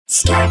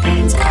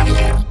Scarpins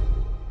Avenue.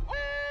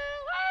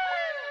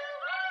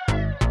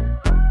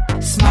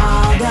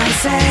 Small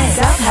doses.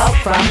 Self-help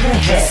from the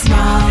hip.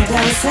 Small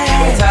doses.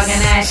 We're talking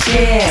that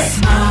shit.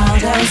 Small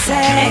doses.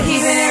 And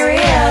keeping it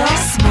real.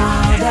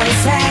 Small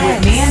doses.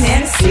 With me and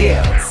Nana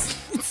Seals.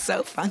 It's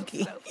so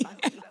funky.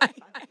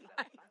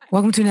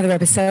 Welcome to another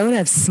episode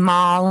of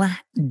Small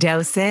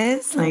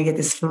Doses. Let me get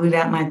this food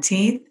out my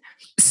teeth.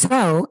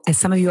 So, as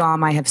some of you all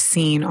might have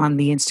seen on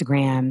the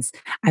Instagrams,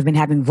 I've been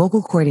having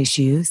vocal cord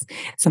issues.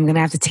 So I'm going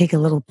to have to take a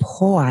little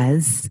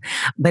pause.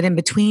 But in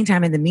between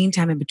time, I'm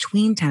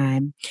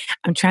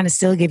trying to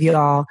still give you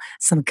all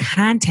some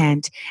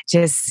content,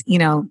 just,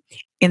 in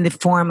the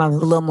form of a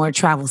little more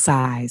travel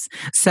size.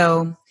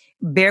 So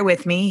bear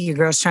with me. Your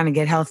girl's trying to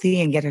get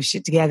healthy and get her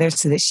shit together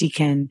so that she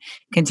can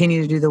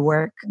continue to do the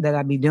work that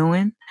I be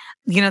doing.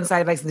 The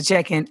side effects of the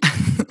check-in.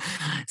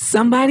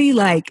 Somebody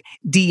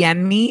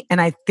DM me, and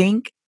I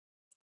think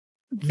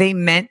they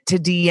meant to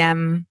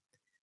DM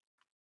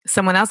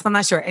someone else. I'm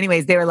not sure.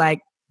 Anyways, they were like,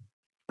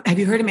 have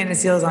you heard Amanda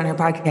Seales on her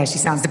podcast? She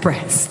sounds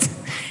depressed.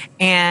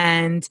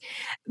 And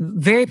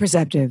very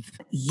perceptive.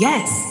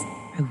 Yes,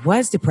 I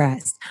was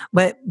depressed.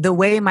 But the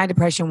way my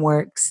depression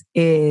works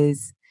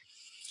is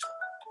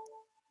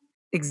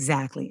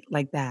exactly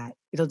like that.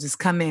 It'll just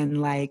come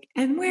in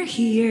and we're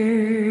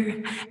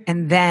here.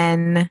 And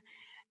then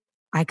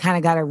I kind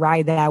of got to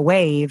ride that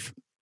wave.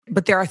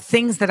 But there are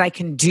things that I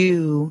can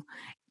do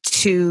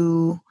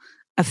to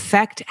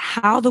affect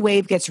how the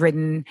wave gets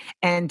ridden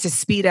and to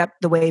speed up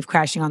the wave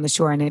crashing on the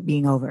shore and it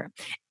being over.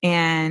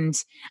 And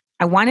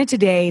I wanted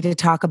today to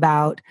talk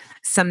about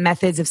some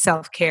methods of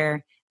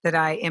self-care that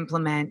I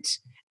implement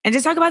and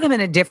just talk about them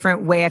in a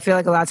different way. I feel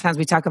like a lot of times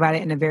we talk about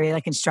it in a very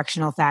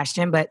instructional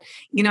fashion, but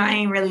I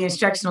ain't really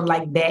instructional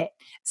like that.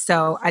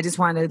 So I just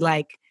wanted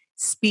to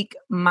speak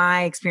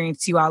my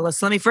experience to you all.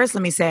 So let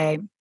me say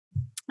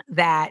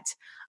that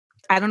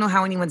I don't know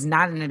how anyone's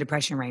not in a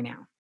depression right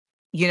now.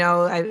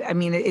 I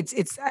mean,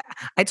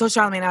 I told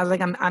Charlamagne, I was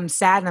like, I'm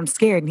sad and I'm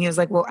scared. And he was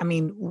like, well, I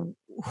mean,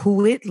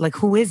 who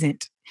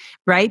isn't?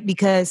 Right?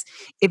 Because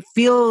it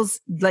feels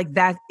like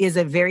that is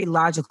a very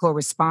logical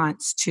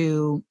response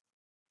to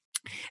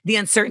the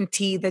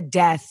uncertainty, the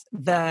death,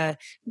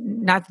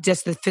 not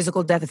just the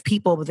physical death of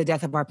people, but the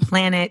death of our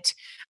planet,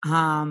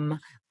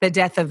 the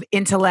death of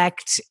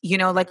intellect,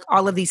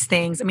 all of these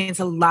things. I mean, it's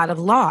a lot of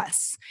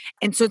loss.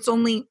 And so it's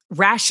only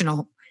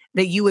rational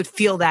that you would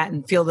feel that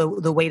and feel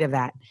the weight of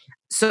that.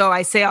 So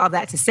I say all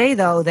that to say,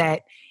 though,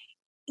 that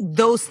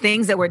those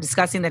things that we're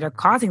discussing that are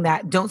causing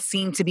that don't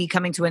seem to be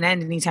coming to an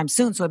end anytime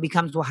soon. So it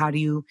becomes, well, how do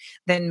you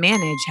then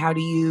manage? How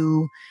do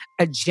you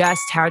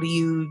adjust? How do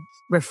you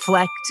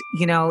reflect,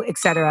 et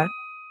cetera?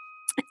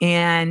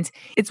 And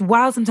it's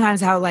wild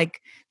sometimes how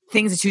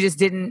things that you just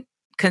didn't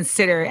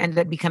consider ended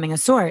up becoming a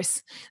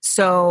source.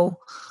 So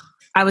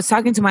I was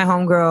talking to my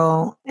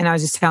homegirl and I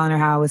was just telling her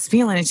how I was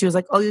feeling. And she was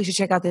like, oh, you should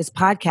check out this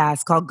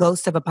podcast called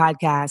Ghost of a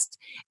Podcast.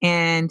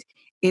 And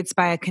it's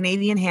by a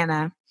Canadian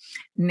Hannah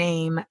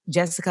named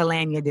Jessica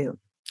Lanyadoo.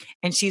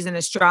 And she's an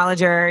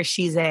astrologer.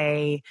 She's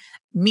a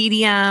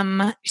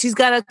medium. She's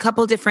got a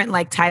couple different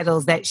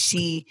titles that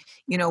she,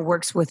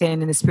 works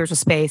within in the spiritual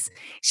space.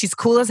 She's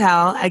cool as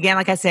hell. Again,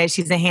 like I said,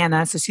 she's a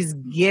Hannah. So she's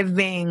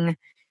giving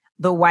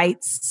the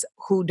whites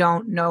who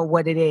don't know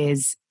what it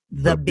is,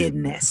 the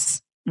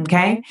business.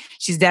 Okay.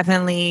 She's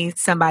definitely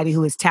somebody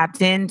who is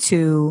tapped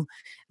into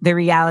the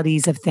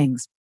realities of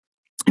things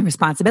and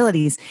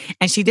responsibilities.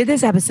 And she did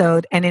this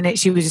episode, and in it,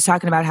 she was just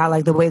talking about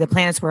how the way the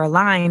planets were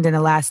aligned in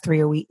the last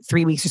 3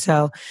 weeks or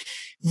so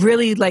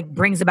really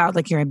brings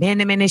about your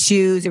abandonment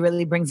issues. It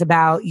really brings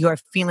about your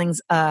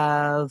feelings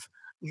of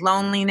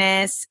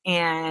loneliness.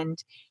 And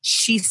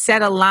she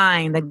said a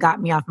line that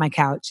got me off my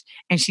couch.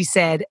 And she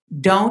said,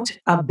 don't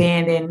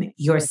abandon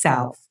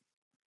yourself.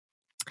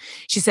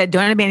 She said,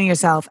 don't abandon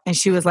yourself. And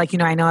she was like,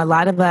 I know a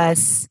lot of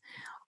us,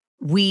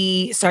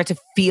 we start to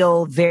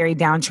feel very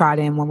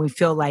downtrodden when we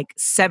feel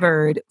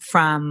severed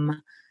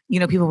from,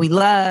 people we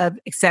love,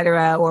 et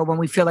cetera, or when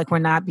we feel like we're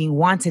not being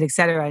wanted, et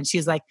cetera. And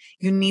she's like,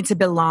 you need to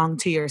belong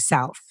to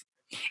yourself.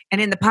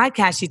 And in the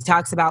podcast, she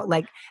talks about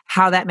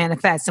how that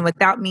manifests. And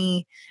without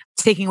me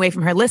taking away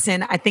from her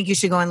listen, I think you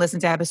should go and listen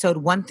to episode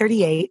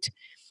 138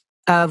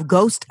 of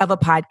Ghost of a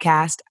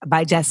Podcast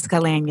by Jessica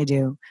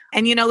Lanyadoo.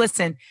 And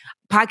listen,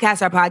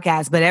 podcasts are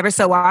podcasts, but ever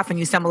so often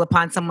you stumble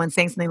upon someone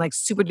saying something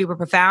super duper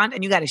profound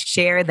and you got to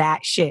share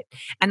that shit.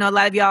 I know a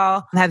lot of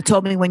y'all have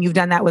told me when you've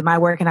done that with my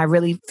work, and I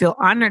really feel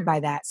honored by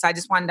that. So I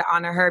just wanted to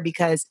honor her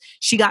because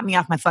she got me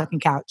off my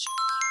fucking couch.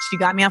 She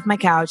got me off my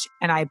couch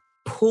and I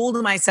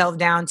pulled myself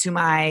down to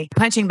my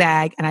punching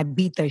bag and I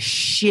beat the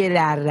shit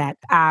out of that.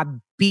 I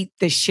beat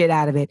the shit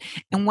out of it.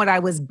 And what I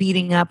was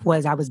beating up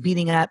was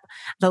the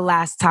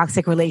last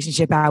toxic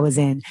relationship I was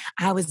in.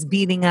 I was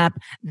beating up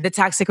the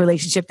toxic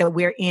relationship that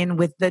we're in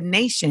with the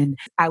nation.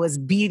 I was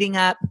beating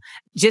up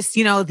just,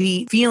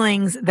 the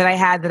feelings that I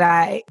had that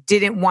I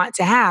didn't want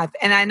to have.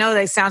 And I know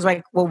that sounds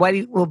like,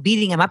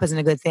 beating them up isn't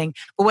a good thing.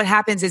 But what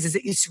happens is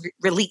it's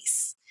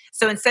release.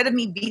 So instead of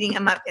me beating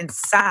him up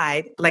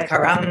inside like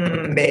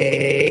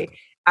Harambe,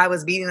 I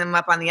was beating them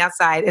up on the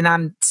outside.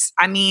 And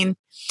I mean,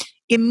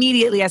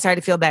 immediately I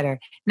started to feel better.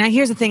 Now,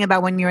 here's the thing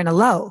about when you're in a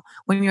low,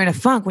 when you're in a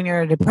funk, when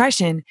you're in a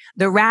depression,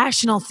 the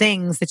rational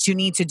things that you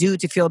need to do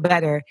to feel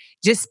better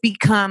just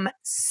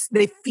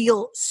they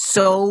feel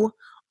so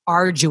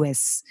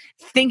arduous.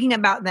 Thinking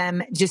about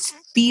them just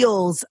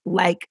feels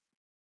like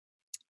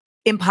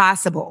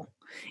impossible.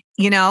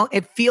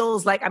 It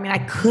feels like, I mean, I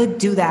could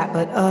do that,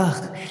 but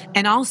ugh.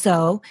 And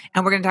also,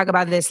 and we're going to talk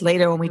about this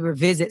later when we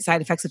revisit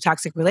side effects of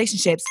toxic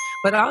relationships,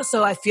 but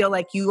also I feel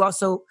like you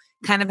also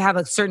kind of have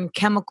a certain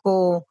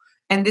chemical,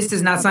 and this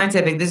is not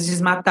scientific, this is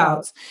just my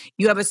thoughts.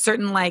 You have a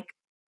certain like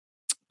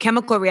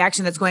chemical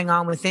reaction that's going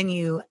on within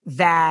you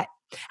that,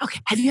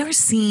 okay, have you ever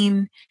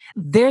seen,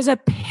 there's a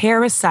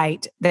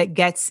parasite that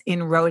gets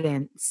in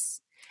rodents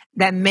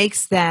that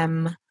makes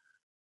them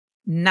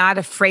not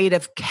afraid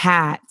of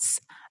cats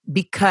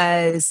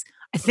because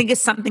I think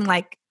it's something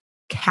like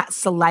cat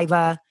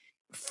saliva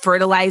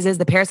fertilizes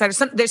the parasite.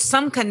 There's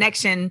some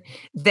connection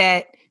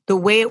that the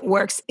way it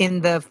works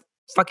in the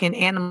fucking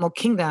animal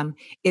kingdom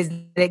is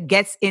that it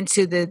gets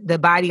into the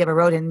body of a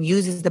rodent and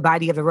uses the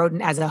body of the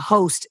rodent as a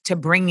host to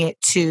bring it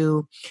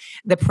to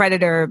the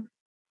predator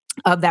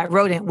of that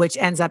rodent, which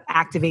ends up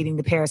activating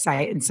the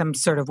parasite in some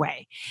sort of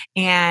way.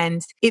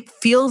 And it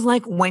feels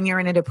like when you're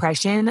in a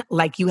depression,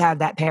 like you have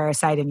that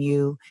parasite in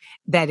you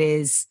that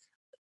is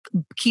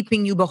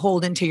keeping you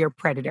beholden to your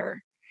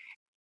predator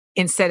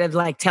instead of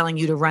like telling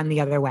you to run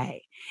the other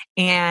way.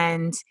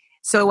 And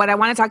so what I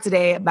want to talk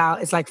today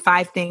about is like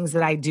 5 things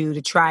that I do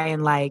to try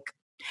and like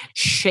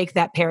shake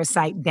that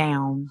parasite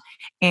down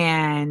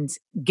and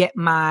get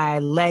my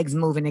legs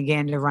moving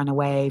again to run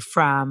away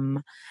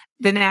from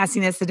the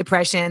nastiness, the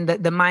depression,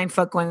 the mind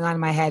fuck going on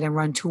in my head and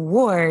run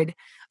toward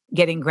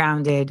getting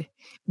grounded.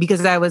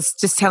 Because I was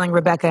just telling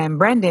Rebecca and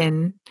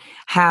Brendan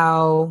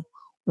how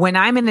when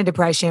I'm in a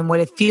depression, what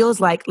it feels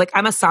like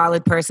I'm a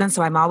solid person,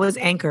 so I'm always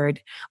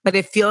anchored, but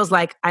it feels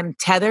like I'm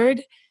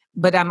tethered,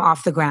 but I'm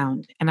off the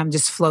ground and I'm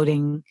just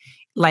floating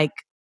like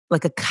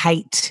a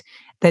kite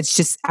that's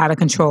just out of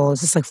control.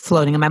 It's just like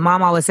floating. And my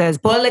mom always says,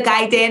 pull the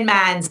kite in,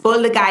 man,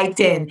 pull the kite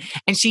in.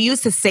 And she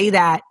used to say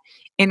that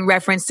in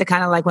reference to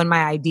kind of like when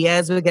my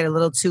ideas would get a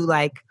little too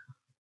like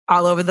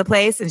all over the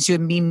place, and she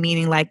would be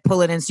meaning like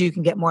pull it in so you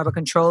can get more of a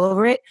control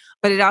over it.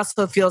 But it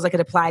also feels like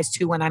it applies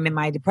to when I'm in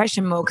my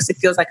depression mode, because it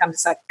feels like I'm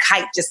just a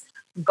kite just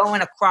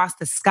going across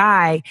the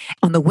sky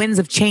on the winds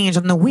of change,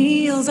 on the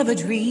wheels of a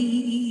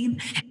dream.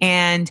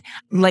 And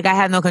like I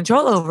have no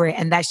control over it.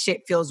 And that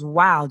shit feels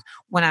wild.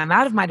 When I'm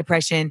out of my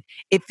depression,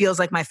 it feels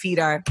like my feet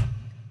are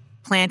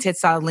planted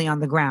solidly on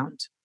the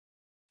ground.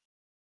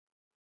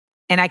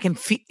 And I can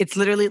feel, it's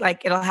literally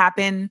like it'll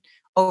happen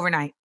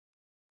overnight.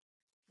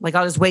 Like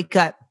I'll just wake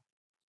up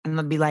and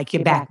they'll be like,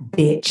 you're back,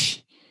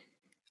 bitch.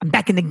 I'm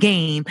back in the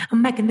game.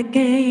 I'm back in the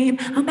game.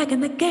 I'm back in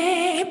the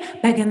game.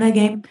 Back in the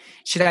game.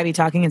 Should I be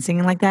talking and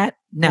singing like that?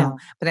 No.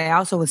 But I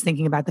also was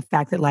thinking about the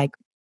fact that like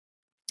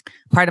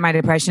part of my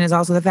depression is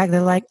also the fact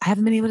that like I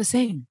haven't been able to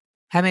sing.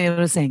 Haven't been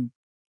able to sing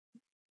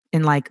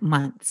in like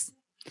months.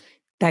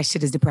 That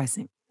shit is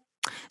depressing.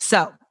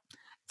 So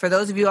for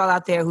those of you all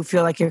out there who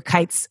feel like your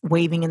kite's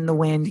waving in the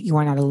wind, you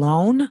are not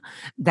alone.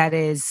 That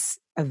is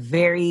a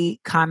very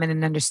common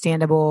and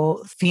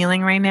understandable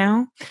feeling right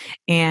now.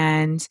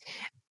 And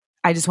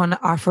I just want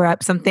to offer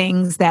up some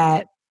things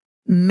that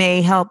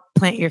may help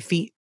plant your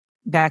feet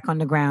back on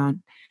the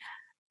ground.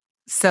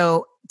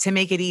 So to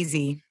make it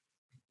easy,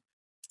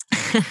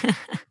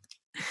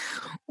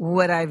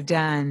 what I've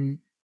done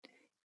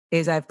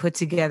is I've put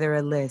together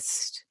a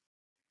list.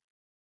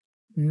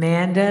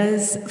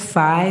 Manda's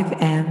 5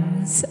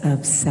 M's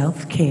of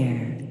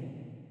self-care.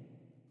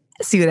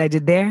 See what I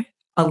did there?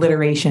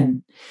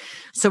 Alliteration.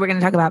 So we're going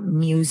to talk about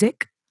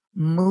music,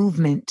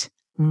 movement,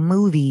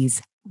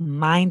 movies,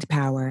 mind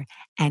power,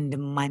 and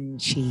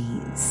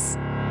munchies.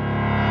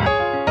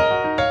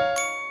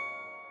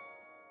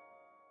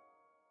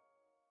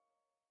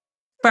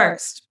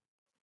 First,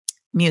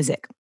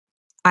 music.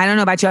 I don't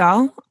know about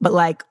y'all, but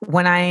like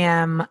when I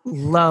am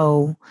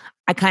low,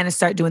 I kind of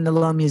start doing the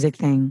low music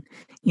thing.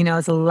 You know,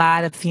 it's a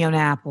lot of Fiona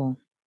Apple.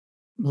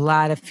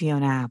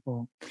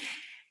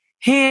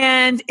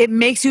 And it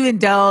makes you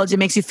indulge. It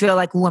makes you feel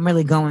like, oh, I'm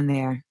really going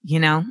there. You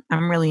know,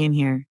 I'm really in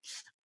here.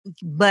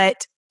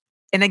 But,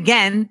 and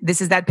again,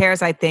 this is that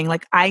parasite thing.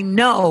 Like, I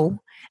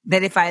know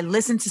that if I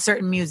listen to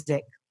certain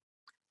music,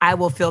 I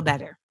will feel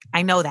better.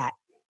 I know that.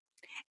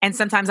 And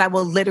sometimes I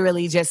will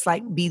literally just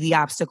like be the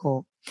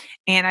obstacle.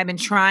 And I've been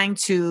trying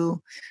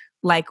to,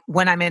 like,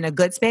 when I'm in a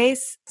good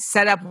space,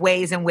 set up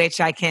ways in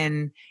which I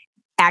can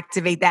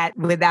activate that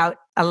without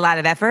a lot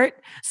of effort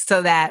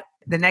so that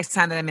the next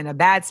time that I'm in a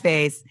bad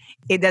space,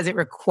 it doesn't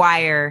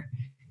require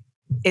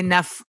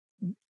enough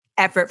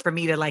effort for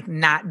me to like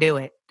not do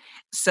it.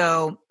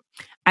 So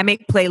I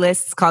make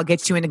playlists called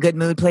Get You in a Good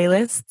Mood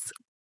playlists.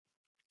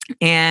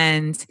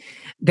 And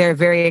they're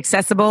very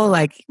accessible,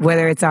 like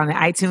whether it's on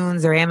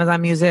iTunes or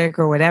Amazon Music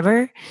or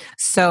whatever,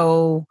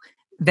 so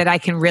that I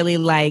can really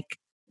like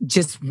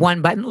just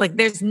one button. Like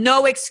there's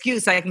no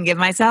excuse I can give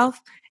myself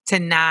to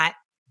not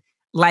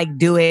like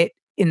do it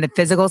in the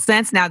physical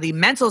sense. Now, the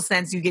mental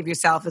sense you give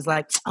yourself is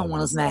like, I don't want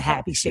to listen to that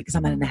happy shit because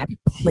I'm not in a happy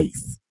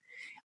place.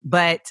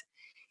 But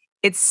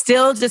it's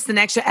still just an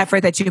extra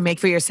effort that you make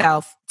for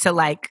yourself to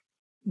like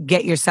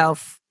get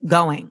yourself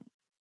going.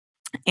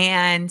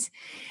 And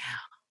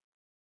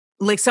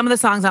like some of the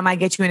songs I might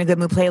get you in a good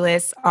mood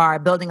playlist are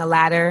Building a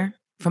Ladder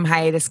from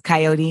Hiatus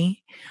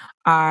Coyote,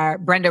 are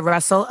Brenda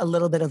Russell, A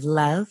Little Bit of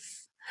Love,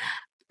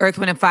 Earth,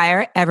 Wind, and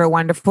Fire, Ever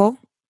Wonderful,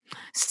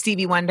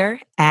 Stevie Wonder,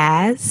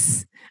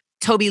 As,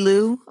 Toby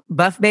Lou,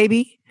 Buff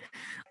Baby.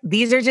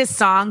 These are just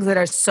songs that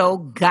are so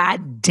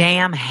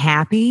goddamn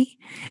happy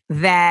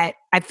that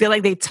I feel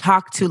like they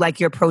talk to like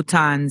your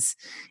protons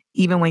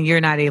even when you're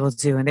not able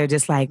to. And they're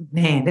just like,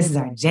 man, this is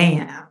our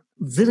jam.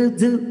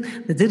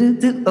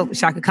 Oh,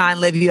 Shaka Khan,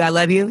 Live You, I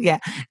Love You. Yeah.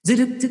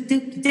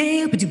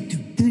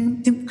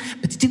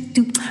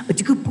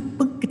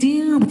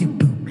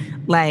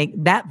 Like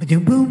that,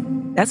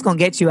 that's going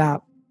to get you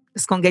out.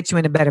 It's going to get you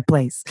in a better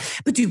place.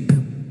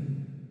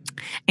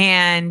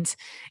 And,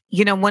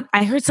 you know, when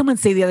I heard someone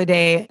say the other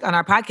day on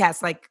our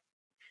podcast, like,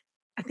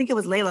 I think it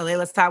was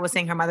Layla Starr was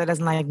saying her mother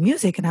doesn't like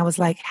music. And I was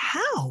like,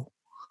 how?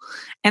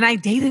 And I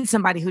dated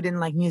somebody who didn't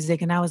like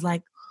music. And I was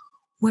like,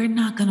 we're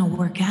not going to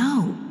work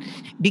out,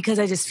 because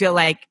I just feel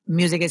like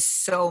music is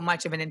so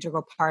much of an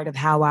integral part of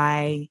how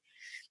I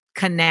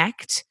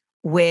connect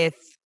with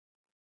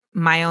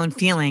my own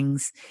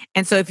feelings.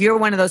 And so if you're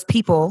one of those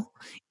people,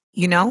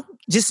 you know,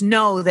 just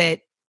know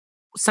that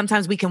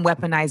sometimes we can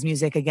weaponize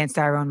music against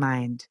our own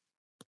mind.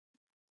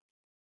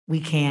 We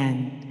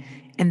can.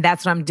 And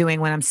that's what I'm doing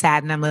when I'm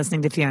sad and I'm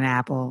listening to Fiona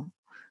Apple.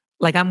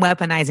 Like I'm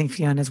weaponizing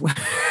Fiona's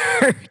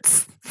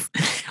words.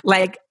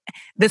 Like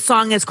the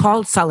song is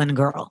called Sullen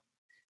Girl.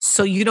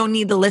 So you don't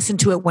need to listen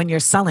to it when you're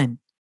sullen,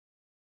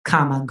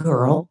 comma,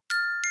 girl.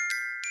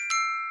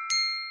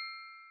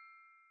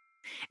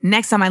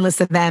 Next on my list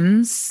of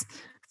thems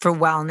for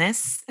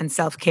wellness and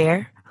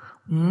self-care,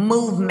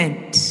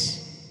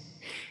 movement.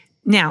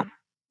 Now,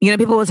 you know,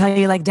 people will tell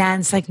you like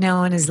dance like no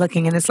one is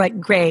looking. And it's like,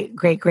 great.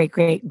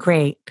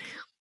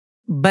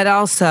 But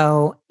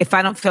also, if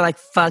I don't feel like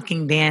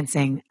fucking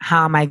dancing,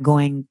 how am I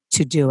going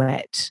to do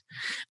it?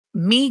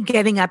 Me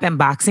getting up and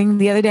boxing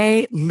the other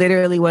day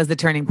literally was the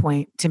turning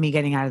point to me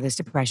getting out of this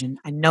depression.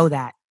 I know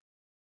that.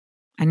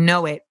 I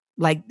know it.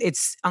 Like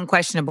it's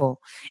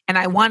unquestionable. And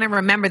I want to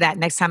remember that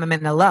next time I'm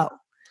in the low.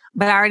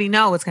 But I already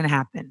know what's going to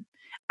happen.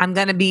 I'm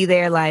going to be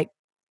there like,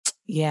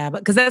 yeah, but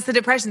because that's the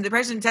depression.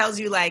 Depression tells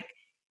you like,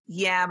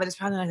 yeah, but it's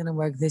probably not going to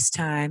work this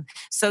time.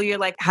 So you're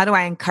like, how do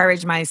I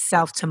encourage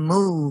myself to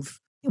move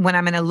when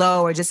I'm in a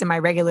low or just in my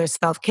regular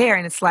self-care?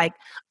 And it's like,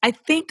 I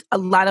think a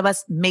lot of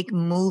us make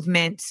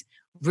movement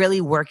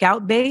really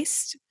workout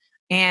based.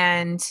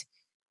 And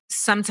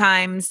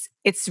sometimes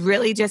it's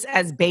really just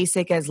as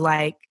basic as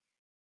like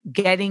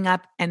getting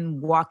up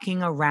and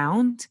walking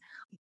around,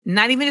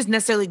 not even just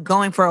necessarily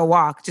going for a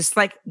walk, just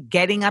like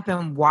getting up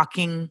and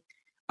walking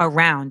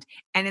around.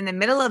 And in the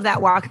middle of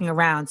that walking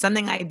around,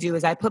 something I do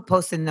is I put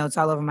Post-it notes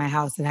all over my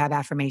house that have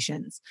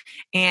affirmations.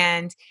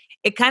 And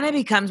it kind of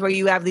becomes where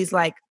you have these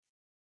like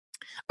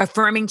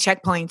affirming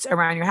checkpoints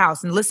around your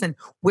house. And listen,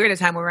 we're at a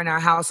time where we're in our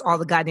house all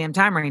the goddamn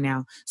time right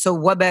now. So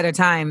what better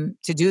time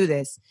to do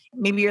this?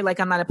 Maybe you're like,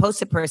 I'm not a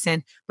Post-it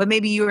person, but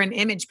maybe you're an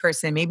image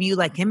person. Maybe you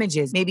like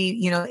images. Maybe,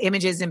 you know,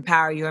 images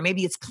empower you, or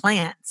maybe it's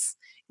plants,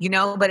 you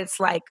know, but it's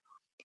like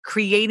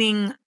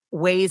creating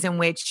ways in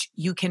which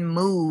you can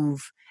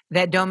move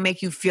that don't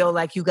make you feel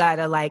like you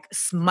gotta like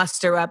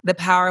muster up the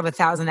power of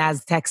 1,000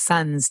 Aztec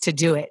suns to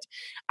do it.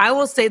 I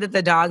will say that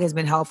the dog has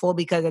been helpful,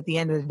 because at the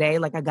end of the day,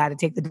 like I got to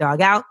take the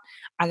dog out,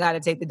 I got to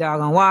take the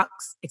dog on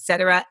walks,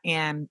 etc.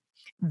 And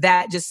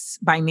that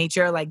just by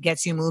nature like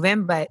gets you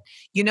moving. But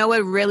you know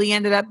what really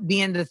ended up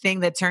being the thing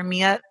that turned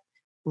me up?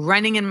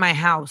 Running in my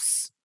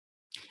house.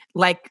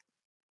 Like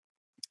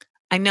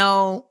I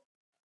know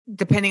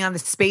depending on the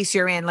space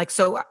you're in, like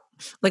so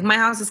like my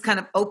house is kind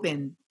of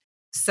open.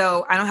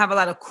 So I don't have a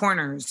lot of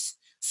corners.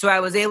 So I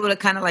was able to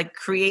kind of like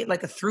create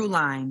like a through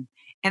line.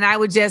 And I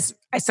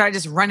started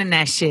just running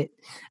that shit,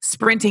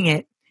 sprinting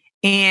it.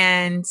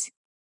 And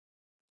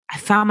I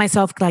found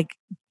myself like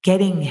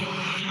getting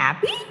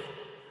happy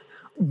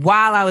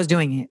while I was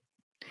doing it.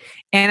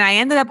 And I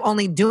ended up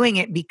only doing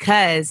it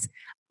because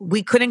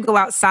we couldn't go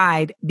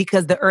outside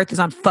because the earth is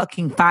on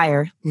fucking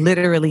fire,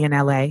 literally in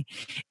LA.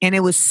 And it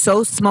was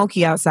so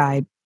smoky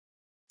outside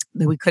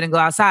that we couldn't go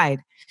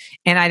outside.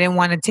 And I didn't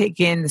want to take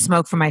in the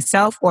smoke for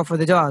myself or for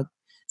the dog.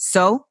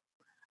 So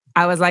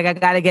I was like, I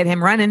got to get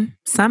him running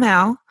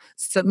somehow.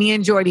 So me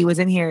and Jordy was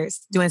in here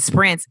doing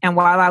sprints. And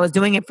while I was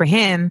doing it for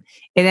him,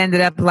 it ended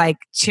up like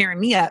cheering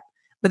me up.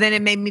 But then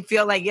it made me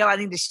feel like, yo, I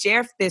need to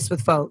share this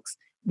with folks.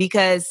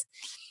 Because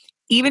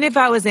even if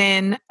I was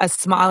in a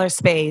smaller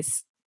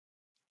space,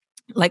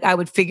 like I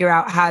would figure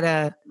out how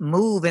to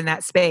move in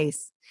that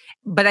space.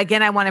 But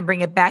again, I want to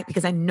bring it back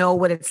because I know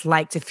what it's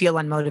like to feel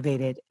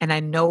unmotivated, and I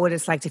know what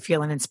it's like to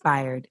feel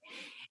uninspired.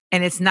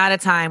 And it's not a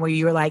time where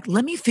you're like,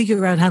 let me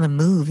figure out how to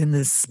move in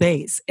this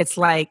space. It's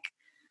like,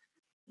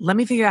 let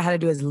me figure out how to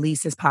do as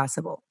least as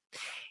possible.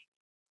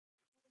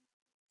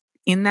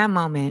 In that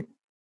moment,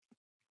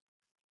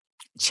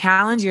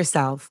 challenge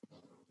yourself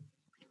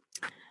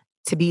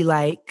to be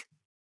like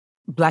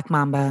Black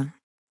Mamba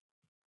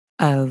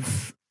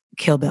of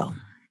Kill Bill.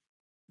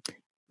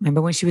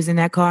 Remember when she was in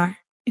that car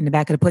in the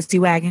back of the pussy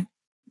wagon?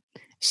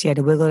 She had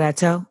to wiggle that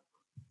toe.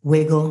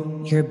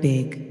 Wiggle your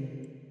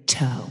big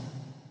toe.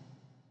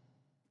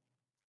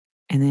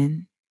 And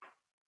then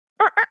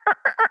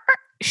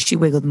she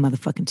wiggled the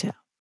motherfucking toe.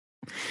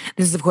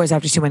 This is, of course,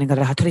 after she went and got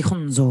a Hattori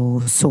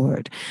Honzo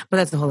sword. But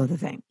that's a whole other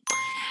thing.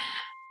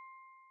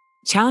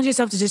 Challenge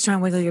yourself to just try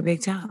and wiggle your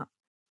big toe.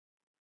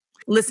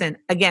 Listen,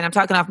 again, I'm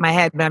talking off my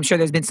head, but I'm sure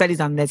there's been studies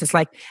on this. It's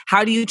like,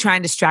 how do you try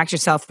and distract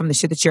yourself from the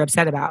shit that you're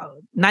upset about?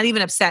 Not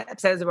even upset.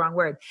 Upset is the wrong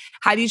word.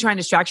 How do you try and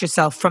distract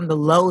yourself from the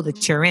low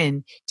that you're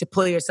in to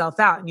pull yourself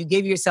out? And you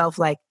give yourself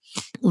like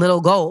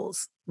little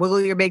goals.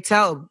 Wiggle your big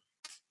toe.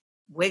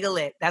 Wiggle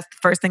it. That's the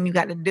first thing you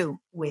got to do.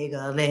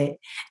 Wiggle it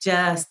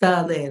just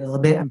a little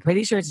bit. I'm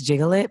pretty sure it's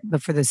jiggle it,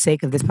 but for the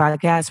sake of this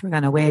podcast, we're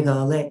going to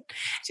wiggle it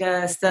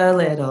just a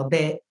little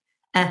bit.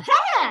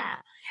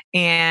 Aha!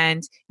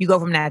 And you go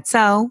from that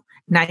toe.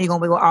 Now you're going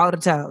to wiggle all the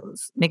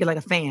toes. Make it like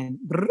a fan.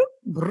 Brrr,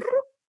 brrr,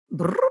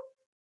 brrr,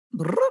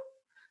 brrr.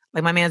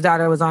 Like my man's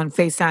daughter was on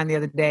FaceTime the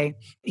other day.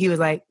 He was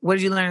like, what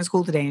did you learn in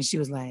school today? And she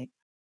was like,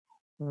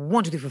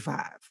 1, 2, 3, 4,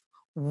 5.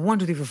 1,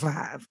 2, 3, 4,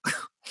 5.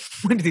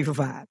 1, 2, 3, 4,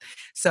 5.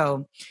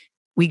 So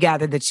we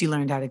gathered that she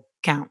learned how to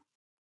count.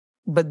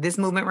 But this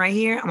movement right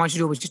here, I want you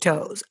to do it with your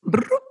toes.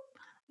 Brrr,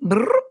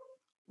 brrr,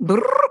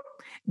 brrr.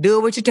 Do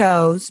it with your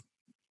toes.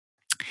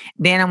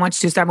 Then I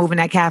want you to start moving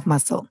that calf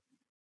muscle.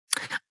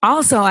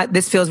 Also,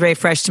 this feels very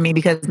fresh to me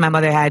because my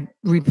mother had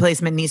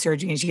replacement knee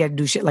surgery and she had to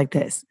do shit like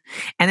this.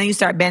 And then you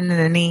start bending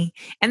the knee.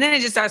 And then it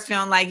just starts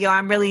feeling like, yo,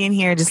 I'm really in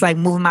here just like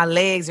moving my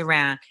legs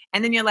around.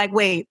 And then you're like,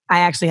 wait, I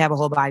actually have a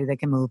whole body that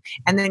can move.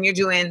 And then you're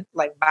doing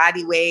like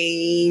body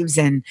waves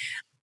and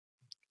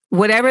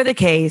whatever the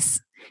case,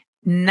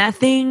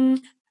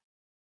 nothing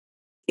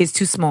is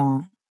too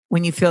small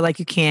when you feel like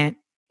you can't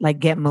like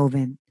get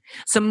moving.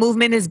 So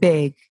movement is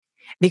big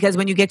because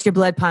when you get your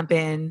blood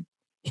pumping,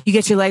 you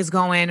get your legs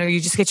going or you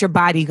just get your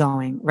body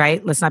going,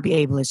 right? Let's not be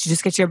ableist. You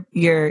just get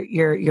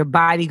your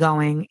body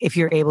going if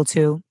you're able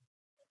to.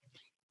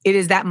 It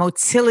is that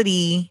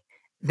motility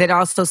that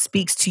also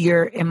speaks to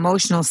your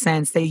emotional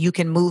sense that you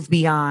can move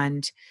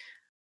beyond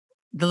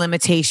the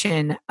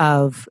limitation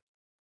of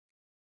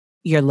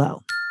your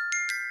low.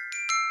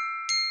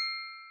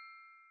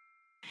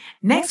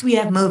 Next, we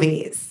have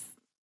movies.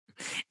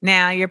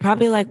 Now, you're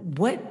probably like,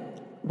 what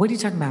are you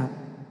talking about?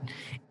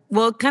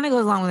 Well, it kind of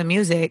goes along with the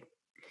music.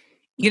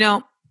 You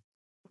know,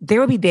 there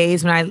would be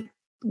days when I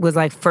was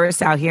like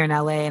first out here in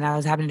LA and I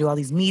was having to do all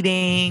these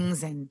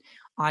meetings and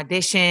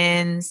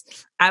auditions.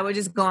 I would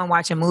just go and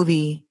watch a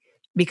movie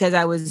because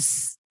I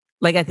was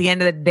like, at the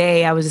end of the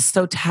day, I was just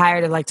so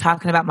tired of like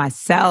talking about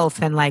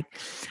myself and like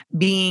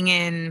being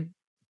in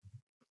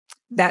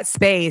that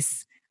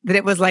space that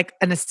it was like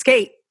an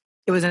escape.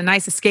 It was a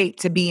nice escape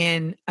to be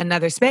in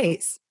another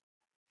space.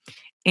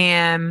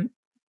 And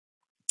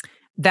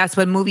that's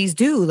what movies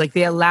do. Like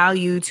they allow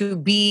you to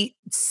be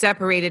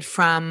separated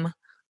from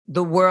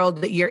the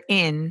world that you're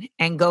in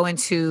and go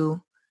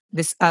into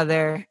this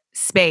other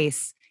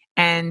space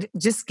and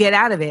just get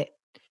out of it.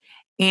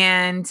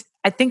 And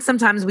I think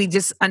sometimes we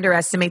just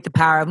underestimate the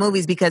power of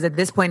movies because at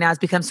this point now it's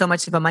become so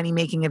much of a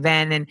money-making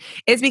event and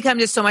it's become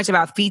just so much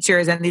about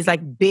features and these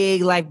like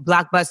big like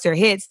blockbuster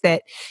hits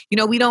that, you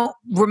know, we don't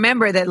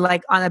remember that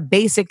like on a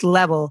basic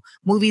level,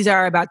 movies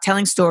are about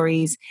telling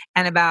stories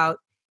and about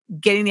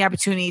getting the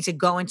opportunity to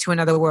go into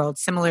another world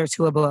similar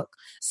to a book.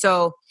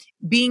 So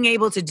being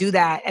able to do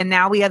that. And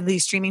now we have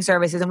these streaming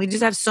services and we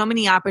just have so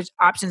many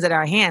options at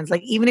our hands.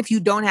 Like even if you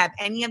don't have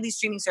any of these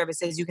streaming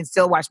services, you can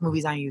still watch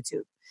movies on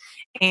YouTube.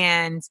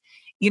 And,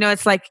 you know,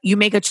 it's like you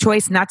make a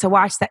choice not to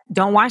watch that.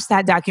 Don't watch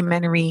that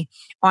documentary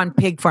on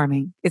pig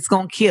farming. It's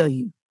going to kill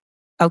you.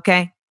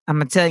 Okay. I'm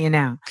going to tell you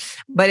now,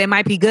 but it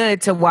might be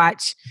good to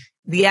watch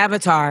the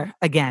Avatar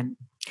again.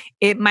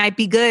 It might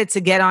be good to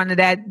get onto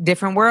that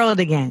different world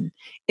again.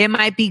 It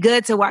might be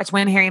good to watch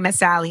When Harry Met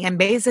Sally and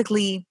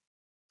basically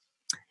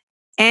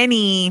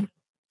any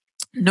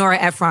Nora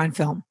Ephron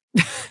film.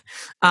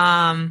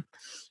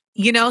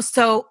 You know,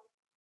 so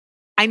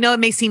I know it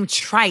may seem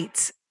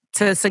trite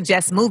to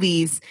suggest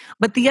movies,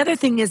 but the other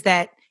thing is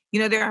that, you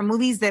know, there are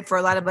movies that for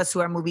a lot of us who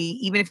are movie,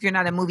 even if you're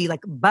not a movie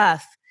like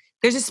buff,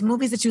 there's just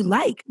movies that you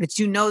like, that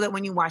you know that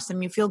when you watch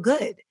them, you feel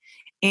good.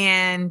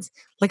 And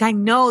like, I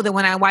know that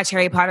when I watch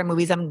Harry Potter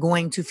movies, I'm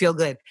going to feel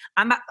good.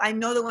 I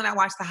know that when I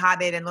watch The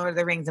Hobbit and Lord of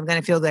the Rings, I'm going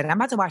to feel good. I'm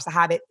about to watch The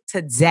Hobbit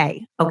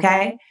today.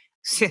 Okay.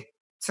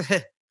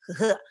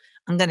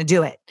 I'm going to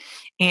do it.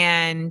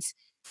 And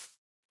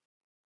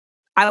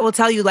I will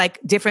tell you, like,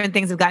 different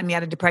things have gotten me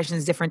out of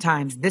depressions different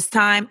times. This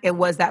time it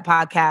was that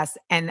podcast.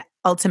 And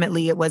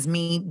ultimately it was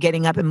me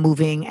getting up and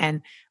moving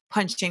and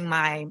punching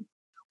my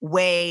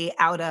way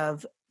out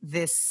of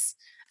this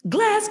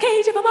glass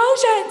cage of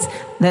emotions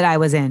that I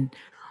was in.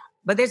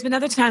 But there's been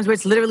other times where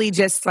it's literally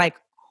just like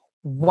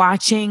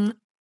watching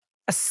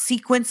a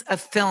sequence of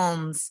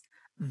films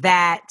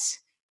that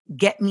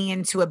get me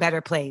into a better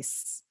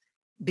place,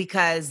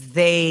 because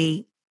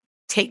they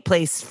take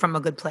place from a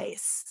good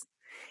place.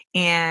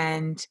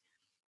 And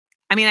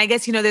I mean, I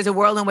guess, there's a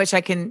world in which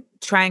I can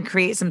try and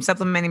create some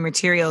supplementing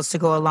materials to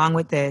go along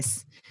with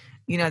this,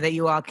 that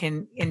you all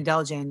can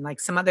indulge in. Like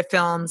some other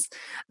films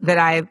that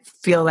I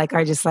feel like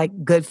are just like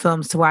good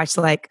films to watch,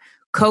 like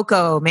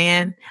Coco,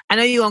 man. I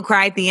know you won't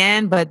cry at the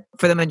end, but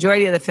for the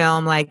majority of the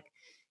film, like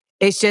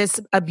it's just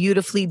a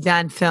beautifully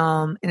done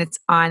film, and it's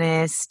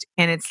honest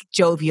and it's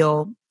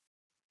jovial.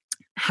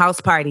 House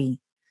Party.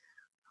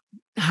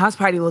 House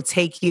Party will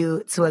take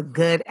you to a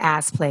good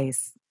ass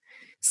place.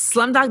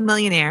 Slumdog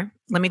Millionaire,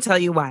 let me tell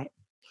you why.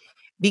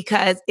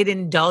 Because it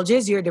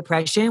indulges your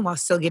depression while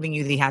still giving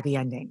you the happy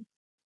ending.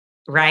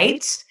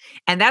 Right?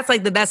 And that's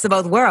like the best of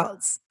both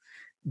worlds.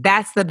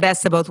 That's the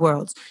best of both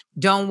worlds.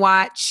 Don't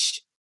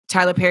watch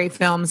Tyler Perry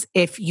films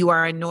if you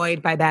are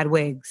annoyed by bad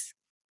wigs,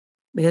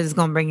 because it's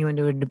going to bring you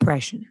into a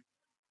depression.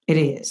 It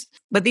is.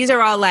 But these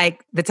are all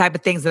like the type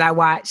of things that I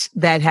watch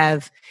that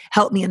have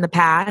helped me in the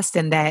past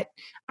and that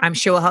I'm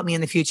sure will help me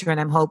in the future.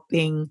 And I'm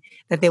hoping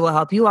that they will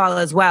help you all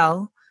as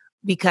well,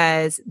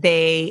 because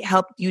they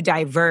help you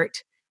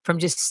divert from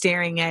just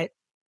staring at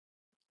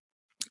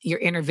your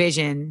inner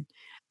vision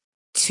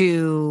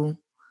to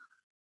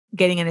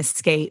getting an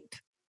escape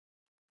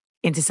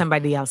into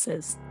somebody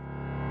else's.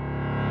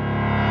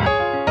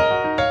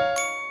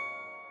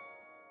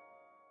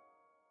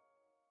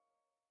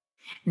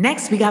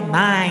 Next, we got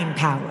mind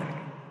power.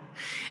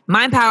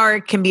 Mind power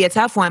can be a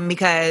tough one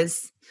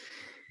because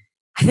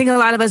I think a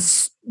lot of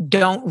us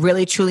don't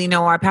really truly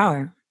know our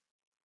power.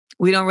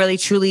 We don't really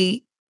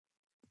truly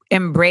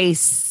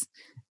embrace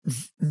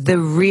the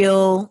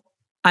real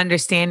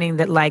understanding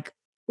that like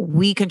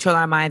we control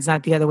our minds,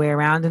 not the other way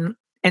around.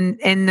 And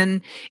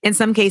then in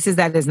some cases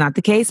that is not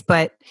the case.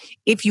 But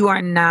if you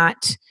are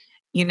not,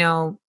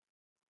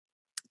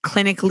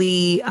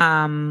 clinically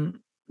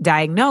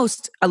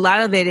diagnosed, a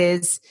lot of it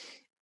is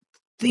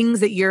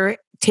things that you're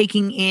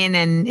taking in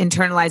and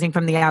internalizing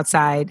from the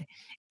outside,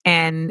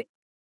 and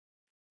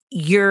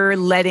you're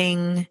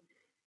letting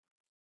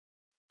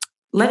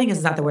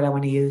is not the word I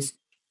want to use.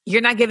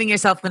 You're not giving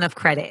yourself enough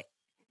credit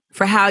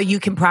for how you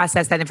can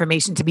process that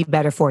information to be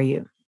better for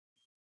you.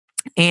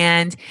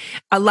 And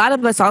a lot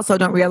of us also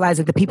don't realize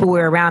that the people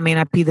we're around may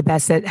not be the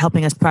best at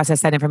helping us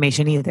process that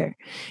information either.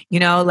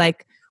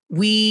 Like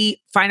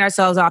we find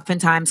ourselves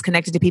oftentimes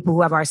connected to people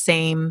who have our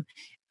same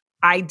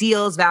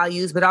ideals,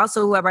 values, but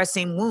also who have our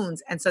same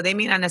wounds. And so they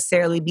may not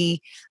necessarily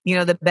be,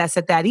 the best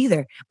at that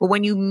either. But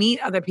when you meet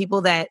other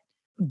people that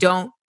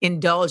don't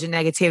indulge in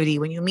negativity,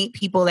 when you meet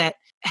people that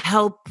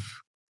help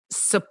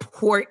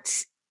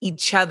support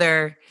each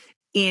other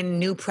in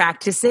new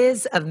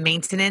practices of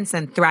maintenance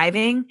and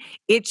thriving,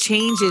 it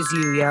changes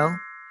you, yo.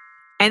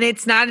 And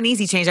it's not an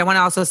easy change. I want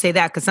to also say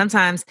that because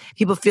sometimes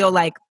people feel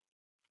like,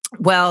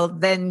 well,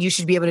 then you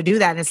should be able to do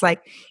that. And it's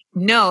like,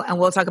 no. And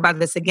we'll talk about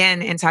this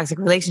again in toxic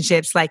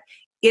relationships. Like,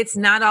 it's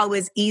not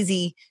always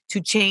easy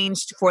to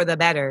change for the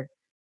better.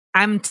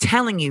 I'm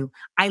telling you,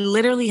 I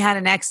literally had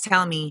an ex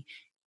tell me,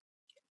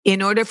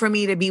 in order for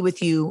me to be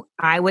with you,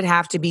 I would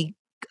have to be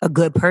a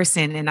good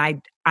person. And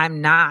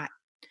I'm not.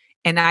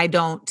 And I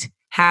don't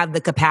have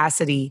the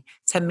capacity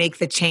to make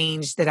the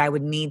change that I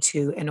would need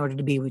to in order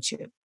to be with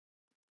you.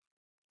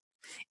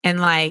 And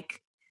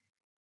like,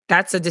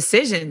 that's a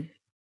decision.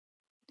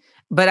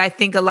 But I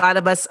think a lot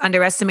of us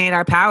underestimate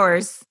our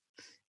powers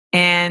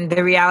and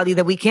the reality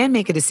that we can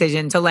make a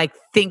decision to like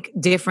think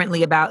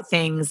differently about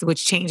things,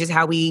 which changes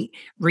how we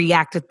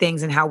react to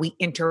things and how we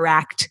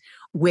interact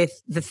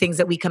with the things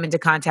that we come into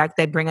contact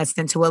that bring us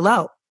into a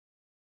low.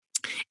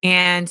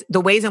 And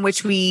the ways in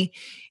which we,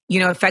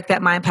 affect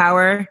that mind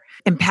power,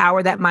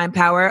 empower that mind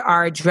power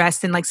are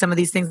addressed in like some of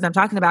these things that I'm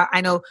talking about.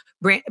 I know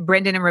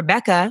Brendan and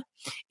Rebecca,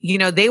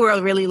 they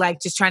were really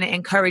like just trying to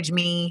encourage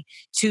me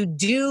to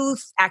do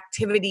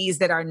activities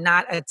that are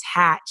not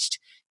attached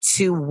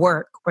to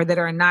work or that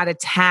are not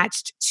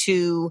attached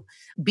to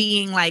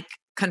being like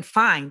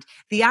confined.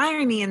 The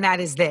irony in that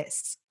is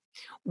this: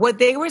 what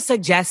they were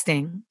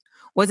suggesting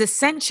was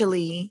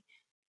essentially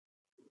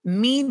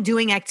me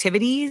doing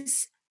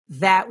activities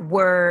that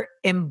were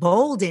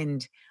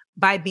emboldened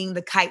by being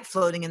the kite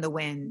floating in the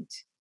wind.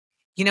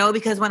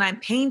 Because when I'm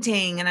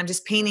painting and I'm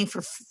just painting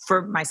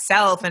for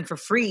myself and for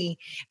free,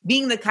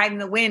 being the kite in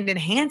the wind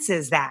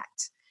enhances that.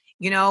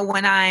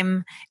 When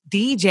I'm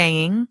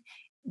DJing,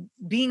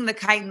 being the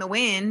kite in the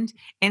wind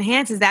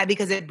enhances that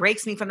because it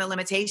breaks me from the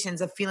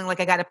limitations of feeling like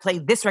I got to play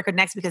this record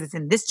next because it's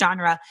in this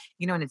genre,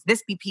 and it's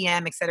this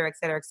BPM, et cetera, et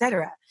cetera, et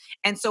cetera.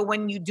 And so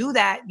when you do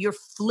that, you're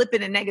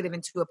flipping a negative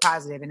into a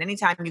positive. And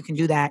anytime you can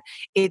do that,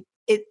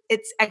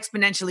 it's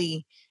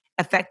exponentially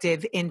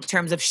effective in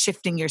terms of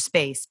shifting your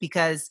space,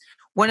 because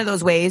one of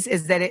those ways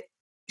is that it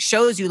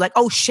shows you like,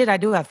 oh shit, I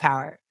do have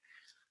power.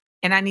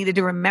 And I needed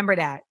to remember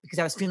that because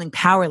I was feeling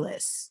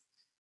powerless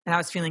and I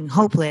was feeling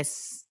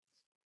hopeless.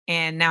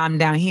 And now I'm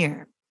down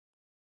here.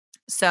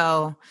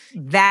 So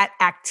that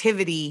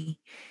activity,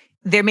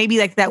 there may be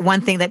like that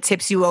one thing that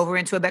tips you over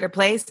into a better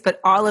place, but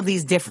all of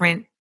these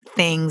different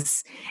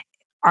things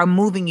are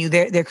moving you.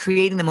 They're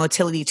creating the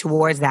motility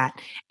towards that.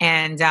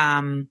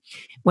 And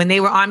when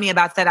they were on me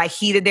about that, I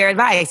heeded their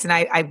advice and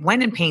I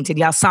went and painted.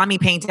 Y'all saw me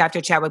paint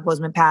after Chadwick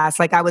Boseman passed.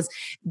 Like I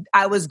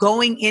was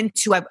going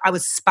into, I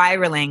was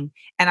spiraling,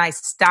 and I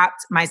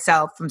stopped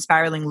myself from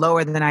spiraling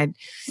lower than I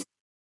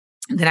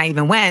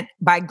even went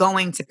by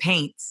going to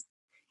paint.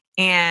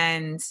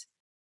 And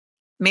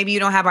maybe you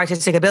don't have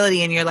artistic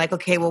ability and you're like,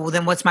 okay, well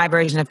then what's my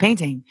version of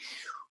painting?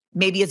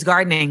 Maybe it's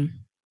gardening.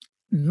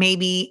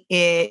 Maybe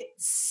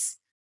it's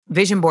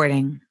vision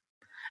boarding.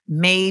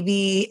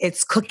 Maybe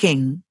it's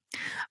cooking.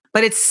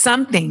 But it's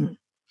something.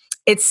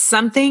 It's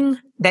something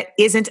that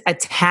isn't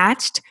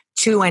attached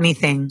to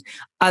anything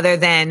other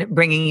than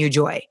bringing you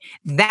joy.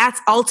 That's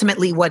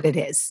ultimately what it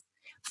is.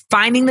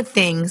 Finding the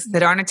things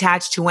that aren't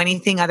attached to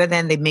anything other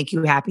than they make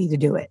you happy to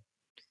do it.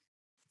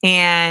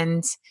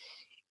 And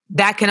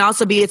that can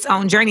also be its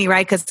own journey,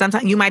 right? Because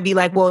sometimes you might be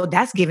like, well,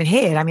 that's giving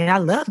head. I mean, I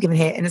love giving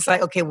head. And it's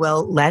like, okay,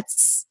 well,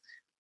 let's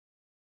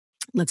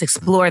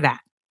explore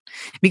that.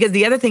 Because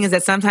the other thing is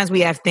that sometimes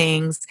we have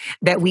things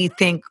that we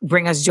think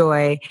bring us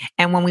joy.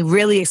 And when we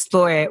really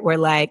explore it, we're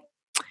like,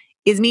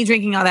 is me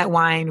drinking all that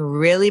wine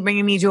really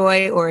bringing me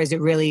joy, or is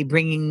it really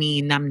bringing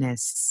me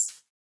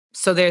numbness?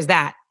 So there's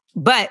that.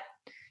 But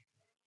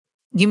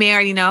you may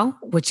already know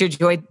what your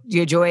joy,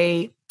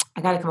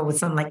 I got to come up with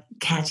some like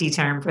catchy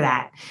term for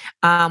that.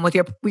 With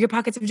your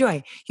pockets of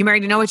joy. You may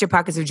already know what your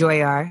pockets of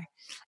joy are.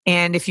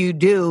 And if you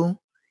do,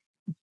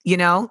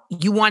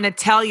 you want to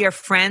tell your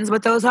friends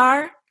what those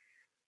are,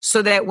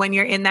 so that when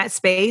you're in that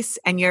space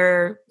and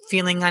you're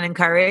feeling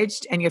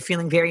unencouraged and you're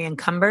feeling very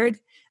encumbered,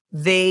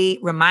 they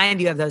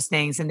remind you of those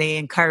things and they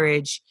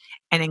encourage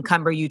and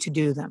encumber you to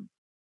do them.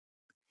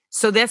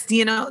 So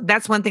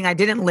that's one thing I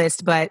didn't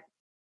list, but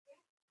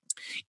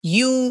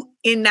you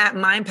in that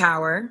mind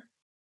power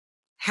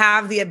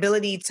have the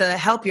ability to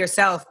help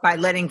yourself by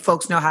letting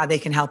folks know how they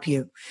can help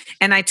you.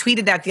 And I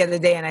tweeted that the other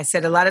day and I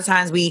said, a lot of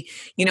times we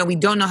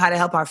don't know how to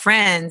help our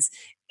friends.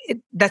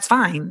 That's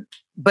fine.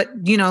 But,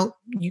 you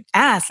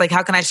ask, like,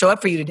 how can I show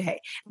up for you today?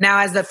 Now,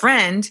 as a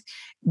friend,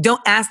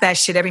 don't ask that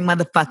shit every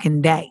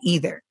motherfucking day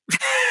either.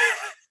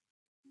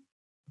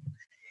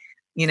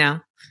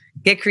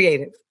 Get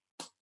creative.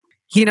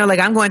 Like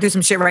I'm going through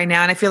some shit right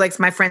now and I feel like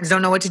my friends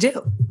don't know what to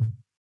do.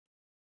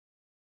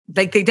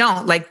 Like they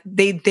don't. Like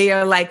they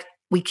are like,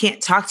 we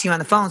can't talk to you on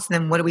the phone. So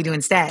then what do we do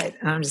instead?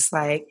 And I'm just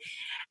like,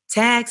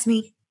 text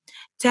me,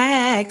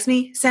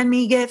 send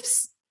me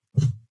gifts.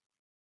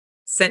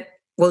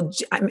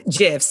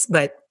 GIFs,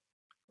 but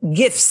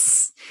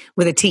gifts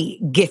with a T,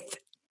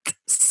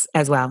 gifts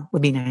as well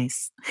would be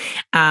nice.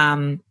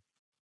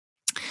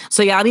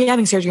 So yeah, I'll be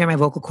having surgery on my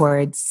vocal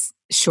cords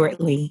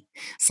shortly.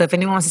 So if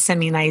anyone wants to send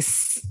me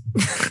nice,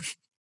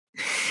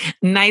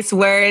 nice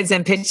words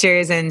and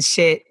pictures and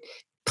shit,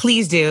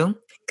 please do.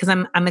 Because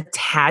I'm a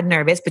tad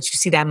nervous, but you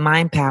see that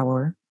mind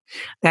power.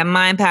 I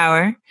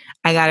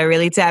got to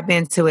really tap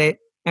into it.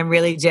 And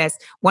really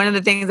just, one of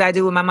the things I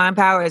do with my mind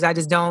power is I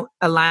just don't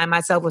align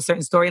myself with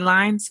certain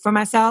storylines for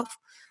myself.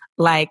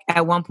 Like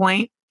at one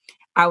point,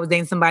 I was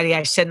dating somebody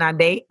I should not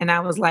date. And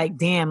I was like,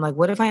 damn, like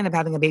what if I end up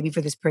having a baby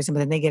for this person,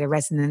 but then they get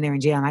arrested and then they're in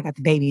jail and I got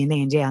the baby and they're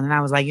in jail. And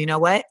I was like, you know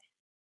what?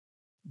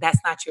 That's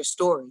not your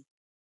story.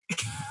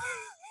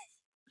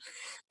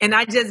 And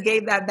I just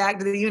gave that back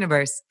to the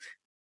universe.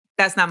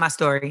 That's not my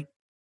story.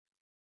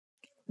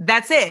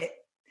 That's it.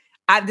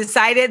 I've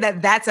decided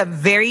that that's a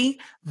very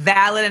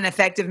valid and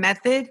effective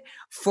method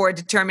for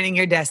determining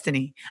your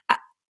destiny.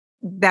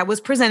 That was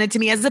presented to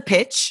me as a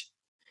pitch,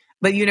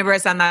 but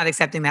universe, I'm not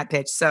accepting that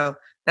pitch. So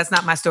that's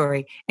not my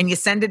story. And you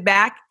send it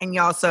back and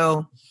you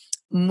also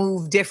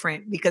move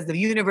different because the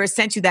universe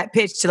sent you that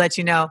pitch to let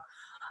you know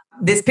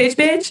this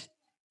pitch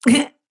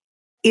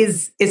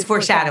is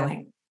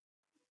foreshadowing.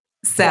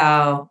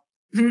 So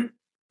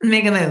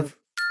make a move.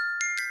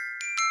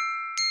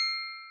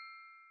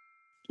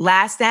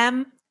 Last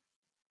M,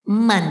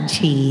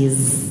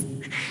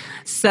 munchies.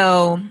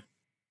 So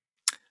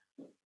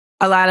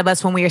a lot of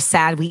us, when we are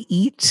sad, we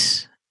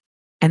eat,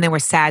 and then we're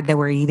sad that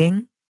we're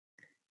eating.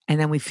 And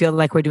then we feel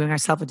like we're doing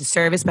ourselves a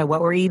disservice by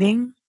what we're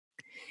eating.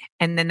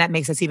 And then that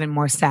makes us even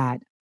more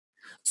sad.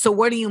 So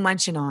what are you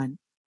munching on?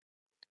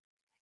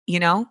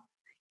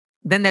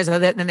 Then there's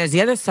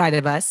the other side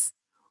of us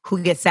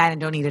who get sad and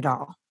don't eat at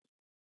all.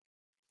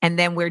 And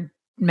then we're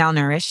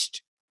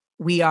malnourished.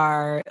 We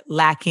are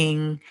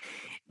lacking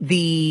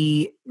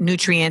the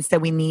nutrients that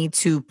we need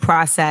to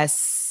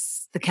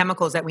process the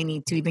chemicals that we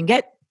need to even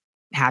get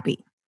happy.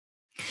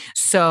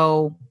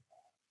 So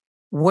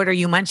what are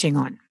you munching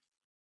on?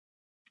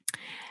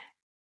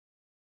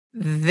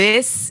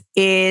 This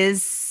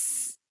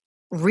is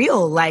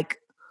real. Like,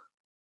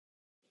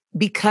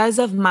 because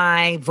of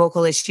my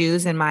vocal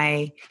issues and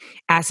my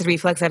acid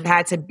reflux, I've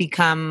had to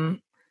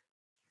become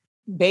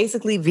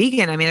basically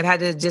vegan. I mean, I've had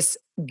to just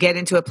get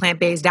into a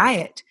plant-based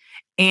diet.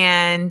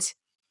 And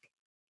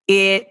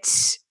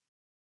it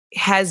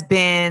has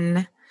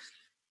been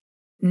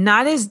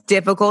not as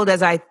difficult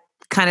as I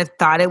kind of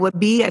thought it would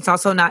be. It's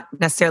also not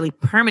necessarily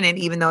permanent,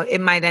 even though it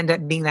might end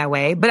up being that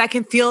way. But I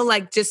can feel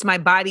like just my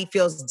body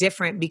feels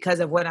different because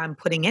of what I'm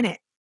putting in it.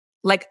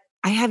 Like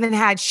I haven't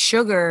had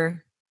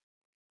sugar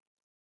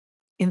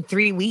in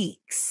 3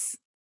 weeks,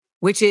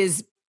 which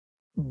is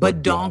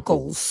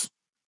badonkles.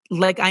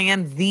 Like I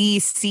am the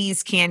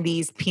See's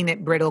Candies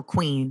peanut brittle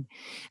queen.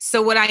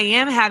 So what I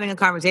am having a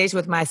conversation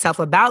with myself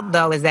about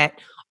though is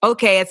that,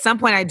 okay, at some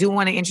point I do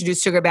want to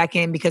introduce sugar back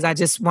in because I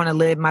just want to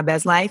live my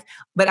best life,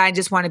 but I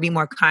just want to be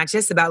more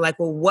conscious about like,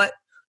 well,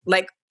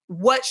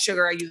 what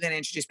sugar are you going to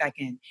introduce back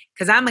in?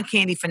 Because I'm a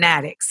candy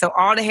fanatic. So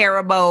all the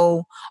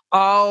Haribo,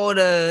 all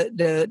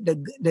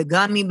the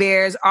gummy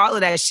bears, all of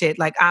that shit,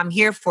 like I'm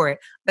here for it.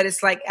 But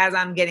it's like as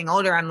I'm getting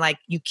older, I'm like,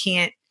 you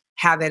can't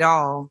have it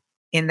all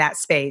in that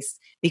space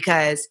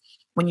because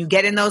when you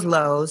get in those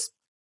lows,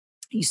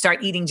 you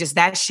start eating just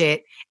that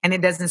shit and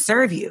it doesn't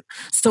serve you.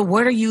 So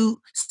what are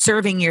you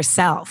serving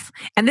yourself?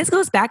 And this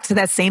goes back to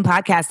that same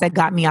podcast that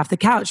got me off the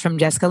couch from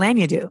Jessica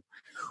Lanyadoo,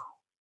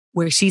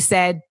 where she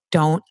said,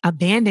 don't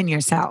abandon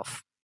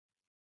yourself.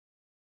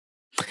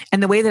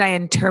 And the way that I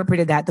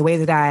interpreted that, the way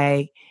that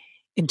I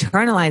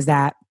internalized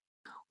that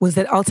was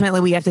that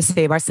ultimately we have to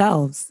save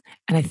ourselves.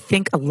 And I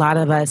think a lot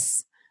of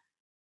us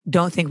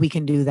don't think we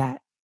can do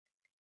that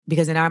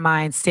because in our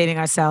minds, saving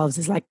ourselves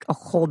is like a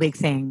whole big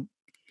thing.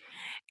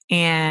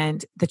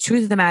 And the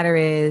truth of the matter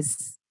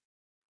is,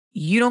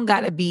 you don't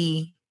got to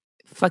be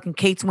fucking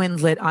Kate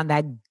Winslet on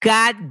that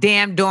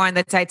goddamn door in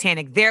the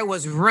Titanic. There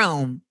was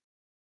room.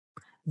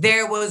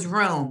 There was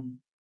room.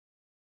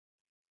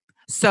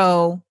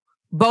 So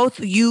both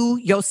you,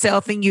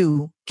 yourself, and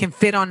you can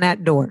fit on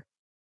that door.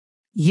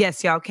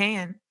 Yes, y'all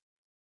can.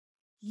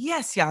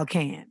 Yes, y'all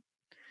can.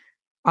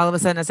 All of a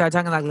sudden, I started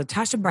talking like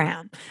LaTosha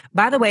Brown.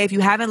 By the way, if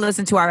you haven't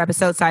listened to our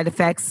episode, Side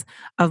Effects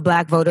of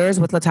Black Voters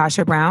with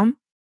LaTosha Brown,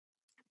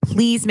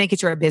 please make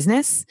it your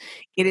business.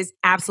 It is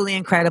absolutely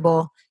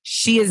incredible.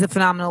 She is a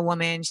phenomenal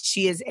woman.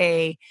 She is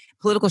a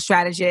political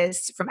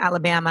strategist from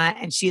Alabama,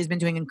 and she has been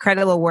doing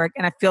incredible work.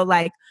 And I feel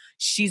like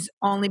she's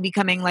only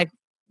becoming like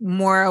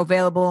more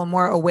available and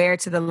more aware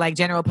to the like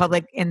general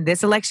public in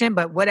this election,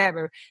 but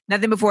whatever.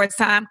 Nothing before it's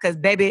time because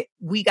baby,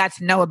 we got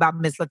to know about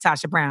Miss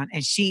LaTosha Brown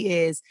and she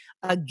is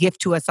a gift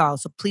to us all.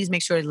 So please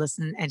make sure to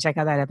listen and check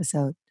out that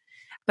episode.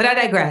 But I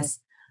digress.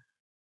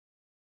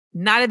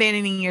 Not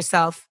abandoning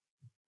yourself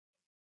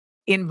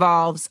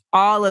involves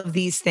all of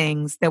these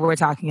things that we're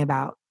talking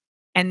about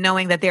and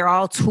knowing that they're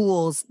all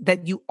tools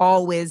that you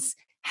always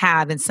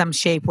have in some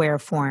shape, way, or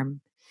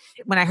form.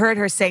 When I heard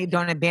her say,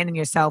 don't abandon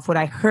yourself, what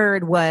I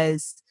heard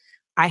was,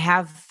 I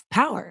have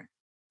power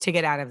to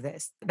get out of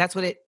this. That's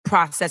what it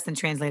processed and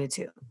translated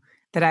to,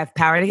 that I have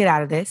power to get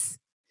out of this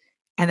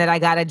and that I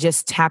got to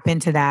just tap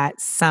into that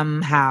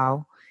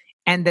somehow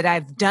and that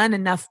I've done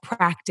enough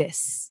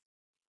practice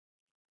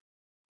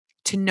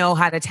to know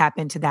how to tap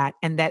into that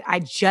and that I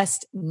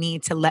just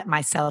need to let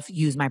myself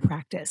use my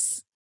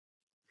practice.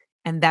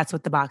 And that's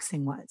what the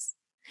boxing was.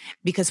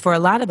 Because for a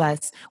lot of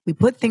us, we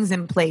put things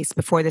in place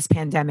before this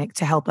pandemic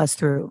to help us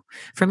through.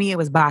 For me, it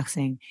was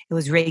boxing, it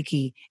was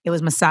Reiki, it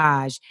was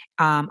massage.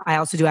 I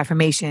also do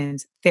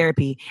affirmations,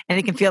 therapy. And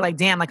it can feel like,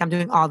 damn, like I'm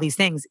doing all these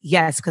things.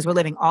 Yes, because we're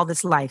living all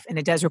this life and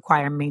it does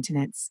require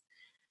maintenance.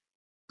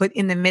 But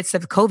in the midst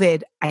of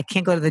COVID, I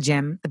can't go to the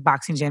gym, the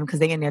boxing gym, because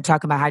they in there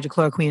talking about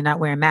hydrochloroquine and not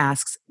wearing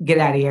masks. Get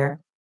out of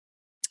here.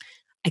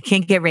 I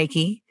can't get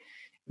Reiki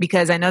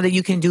because I know that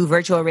you can do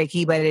virtual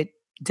Reiki, but it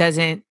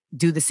doesn't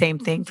do the same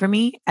thing for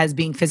me as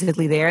being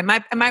physically there. And my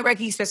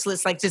Reiki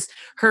specialist, like just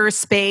her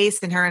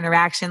space and her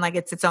interaction, like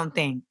it's its own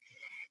thing.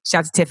 Shout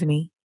out to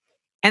Tiffany.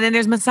 And then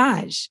there's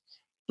massage.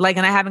 Like,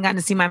 and I haven't gotten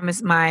to see my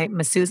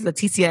masseuse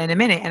Leticia in a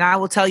minute. And I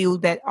will tell you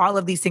that all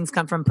of these things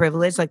come from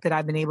privilege, like that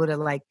I've been able to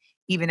like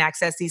even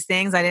access these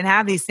things. I didn't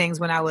have these things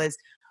when I was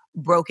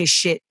broke as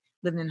shit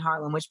living in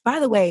Harlem, which by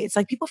the way, it's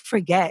like people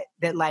forget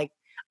that like,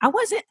 I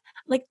wasn't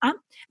like,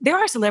 there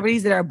are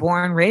celebrities that are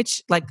born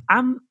rich. Like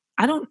I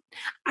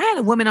had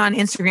a woman on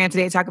Instagram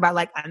today talk about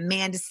like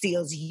Amanda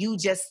Seales, you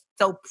just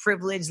so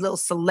privileged little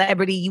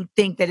celebrity. You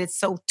think that it's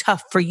so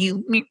tough for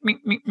you.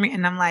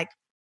 And I'm like,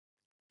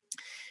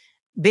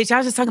 bitch, I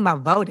was just talking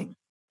about voting.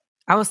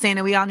 I was saying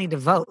that we all need to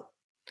vote.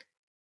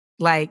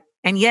 Like,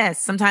 and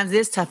yes, sometimes it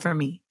is tough for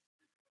me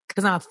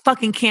because I'm a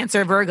fucking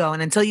Cancer Virgo.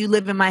 And until you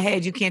live in my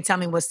head, you can't tell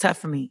me what's tough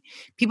for me.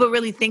 People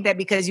really think that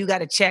because you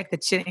got a check,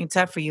 that shit ain't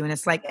tough for you. And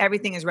it's like,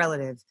 everything is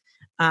relative.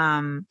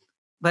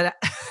 But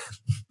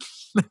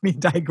let me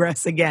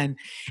digress again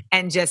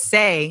and just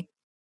say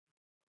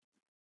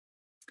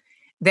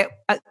that,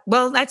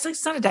 well, that's like,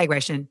 it's not a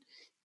digression.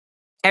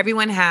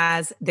 Everyone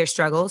has their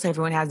struggles.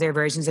 Everyone has their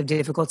versions of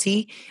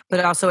difficulty,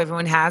 but also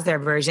everyone has their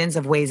versions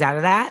of ways out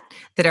of that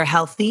are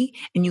healthy.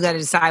 And you got to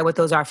decide what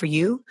those are for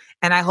you.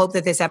 And I hope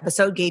that this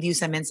episode gave you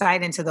some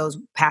insight into those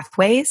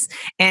pathways.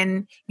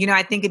 And, you know,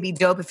 I think it'd be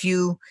dope if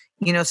you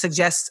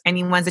suggest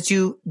any ones that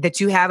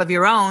you have of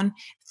your own.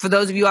 For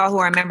those of you all who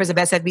are members of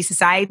SFB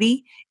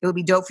Society, it would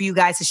be dope for you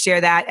guys to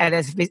share that at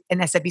an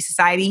SFB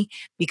Society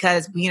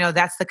because,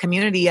 that's the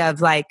community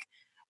of like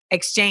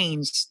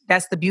exchange.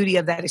 That's the beauty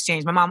of that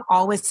exchange. My mom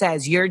always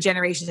says your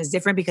generation is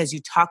different because you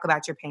talk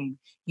about your pain.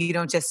 You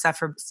don't just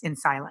suffer in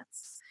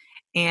silence.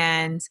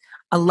 And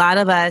a lot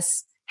of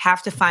us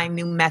have to find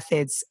new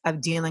methods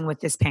of dealing with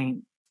this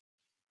pain.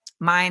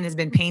 Mine has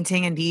been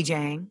painting and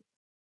DJing.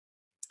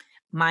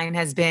 Mine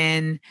has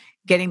been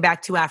getting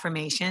back to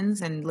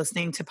affirmations and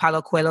listening to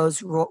Paulo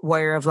Coelho's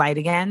Warrior of Light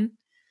again,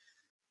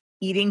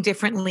 eating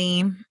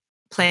differently,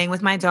 playing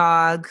with my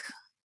dog,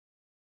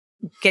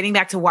 getting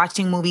back to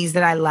watching movies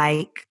that I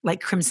like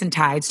Crimson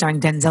Tide starring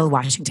Denzel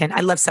Washington. I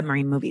love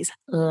submarine movies.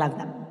 Love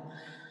them.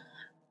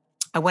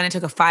 I went and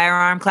took a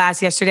firearm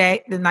class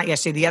yesterday. Not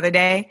yesterday, the other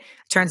day.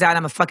 Turns out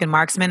I'm a fucking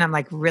marksman. I'm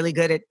like really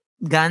good at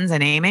guns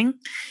and aiming.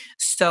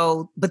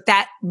 So, but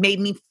that made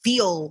me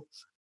feel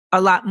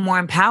a lot more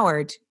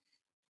empowered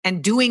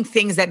and doing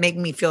things that make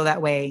me feel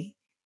that way,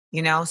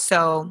 you know?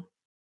 So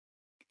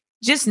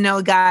just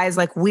know, guys,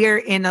 like we're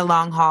in a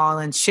long haul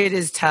and shit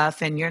is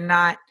tough and you're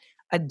not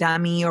a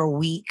dummy or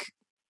weak.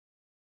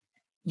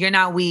 You're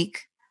not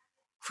weak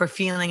for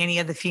feeling any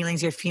of the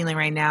feelings you're feeling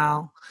right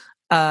now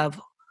of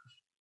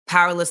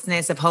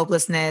powerlessness, of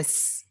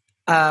hopelessness,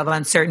 of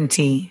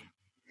uncertainty.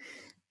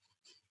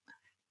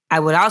 I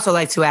would also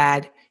like to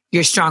add,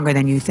 you're stronger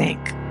than you think.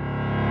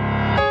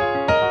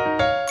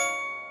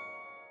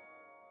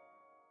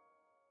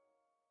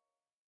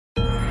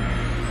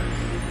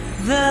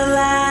 The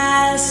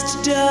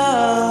last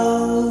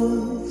dose.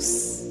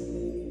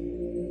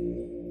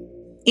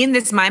 In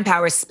this mind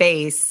power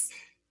space,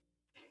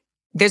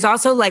 there's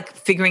also like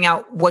figuring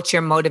out what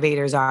your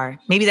motivators are.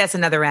 Maybe that's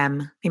another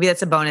M. Maybe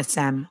that's a bonus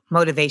M.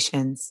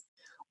 Motivations.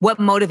 What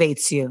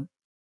motivates you?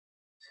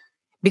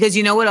 Because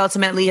you know what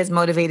ultimately has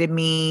motivated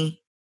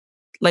me?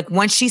 Like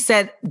once she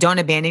said, don't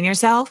abandon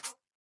yourself,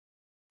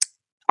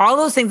 all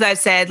those things I've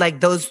said,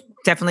 like those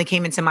definitely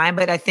came into mind.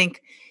 But I think,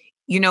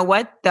 you know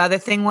what? The other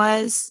thing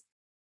was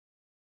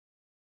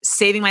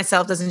saving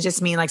myself doesn't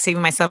just mean like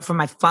saving myself from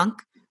my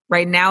funk.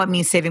 Right now, it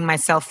means saving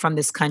myself from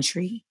this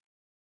country.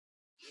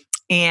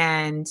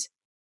 And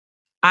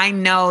I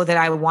know that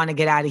I would want to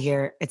get out of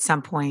here at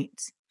some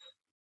point.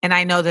 And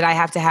I know that I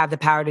have to have the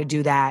power to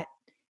do that.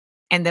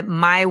 And that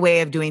my way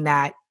of doing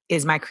that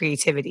is my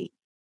creativity.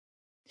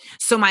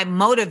 So my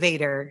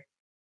motivator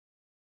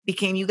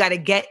became, you got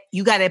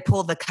to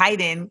pull the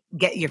kite in,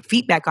 get your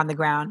feet back on the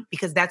ground,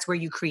 because that's where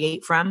you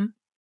create from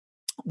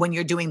when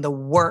you're doing the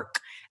work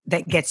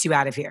that gets you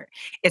out of here.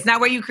 It's not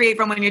where you create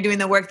from when you're doing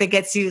the work that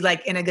gets you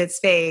like in a good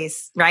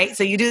space, right?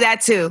 So you do that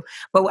too.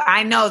 But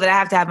I know that I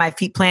have to have my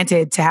feet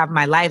planted to have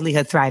my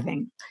livelihood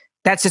thriving.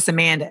 That's just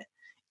Amanda.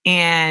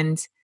 And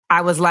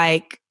I was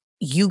like,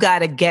 you got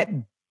to get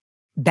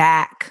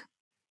back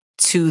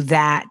to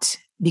that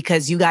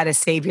because you got to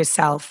save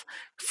yourself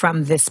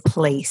from this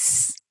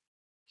place.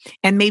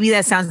 And maybe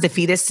that sounds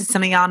defeatist to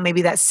some of y'all.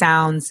 Maybe that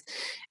sounds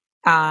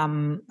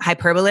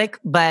hyperbolic,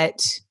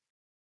 but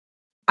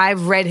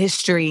I've read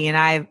history and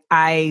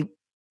I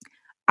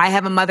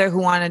have a mother who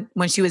wanted,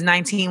 when she was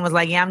 19, was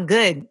like, yeah, I'm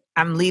good.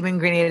 I'm leaving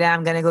Grenada.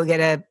 I'm going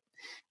to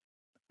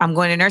I'm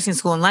going to nursing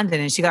school in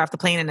London. And she got off the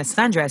plane in a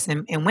sundress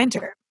in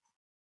winter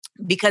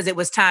because it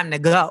was time to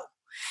go.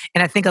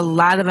 And I think a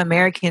lot of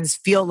Americans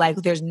feel like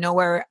there's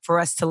nowhere for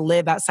us to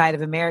live outside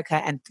of America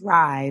and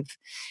thrive.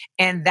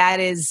 And that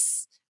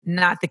is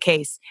not the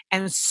case.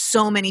 And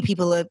so many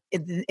people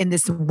in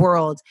this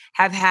world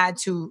have had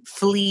to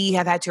flee,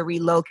 have had to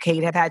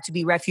relocate, have had to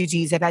be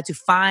refugees, have had to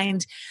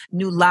find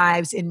new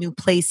lives in new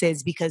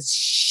places because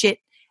shit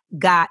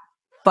got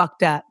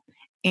fucked up.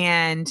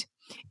 And,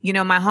 you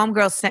know, my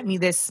homegirl sent me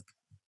this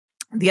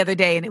the other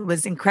day and it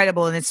was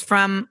incredible. And it's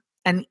from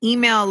an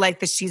email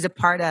like that she's a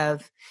part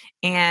of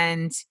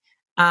and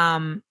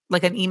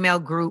like an email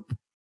group.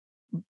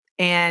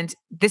 And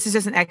this is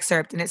just an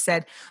excerpt. And it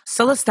said,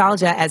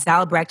 solastalgia, as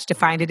Albrecht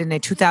defined it in a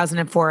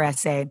 2004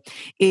 essay,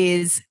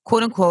 is,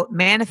 quote unquote,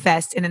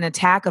 manifest in an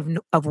attack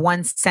of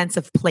one's sense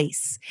of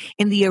place,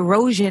 in the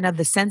erosion of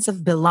the sense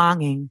of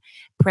belonging,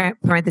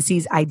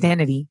 parentheses,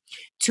 identity,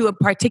 to a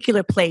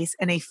particular place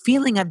and a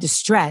feeling of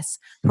distress,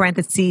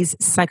 parentheses,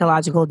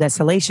 psychological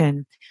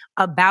desolation,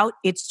 about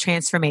its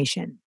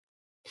transformation.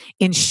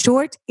 In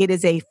short, it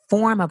is a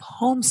form of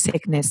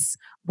homesickness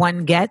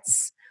one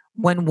gets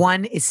when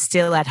one is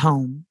still at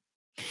home.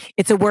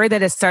 It's a word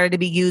that has started to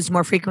be used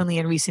more frequently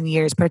in recent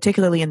years,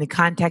 particularly in the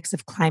context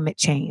of climate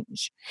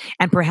change.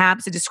 And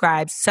perhaps it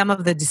describes some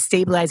of the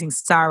destabilizing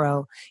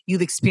sorrow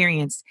you've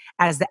experienced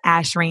as the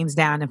ash rains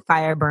down and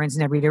fire burns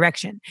in every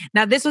direction.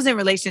 Now, this was in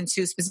relation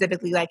to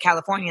specifically like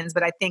Californians,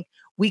 but I think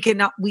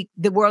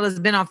the world has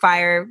been on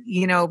fire,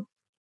 you know,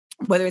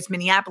 whether it's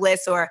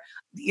Minneapolis or,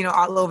 you know,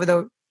 all over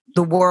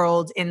the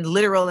world in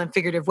literal and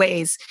figurative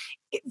ways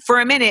for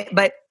a minute,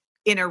 but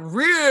in a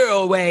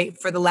real way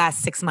for the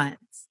last 6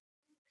 months.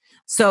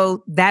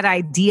 So that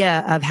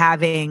idea of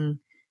having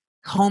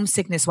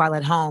homesickness while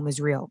at home is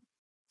real.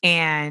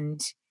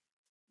 And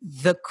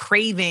the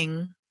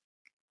craving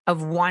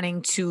of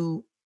wanting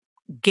to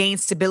gain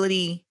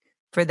stability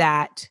for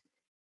that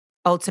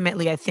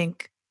ultimately, I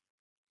think,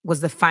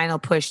 was the final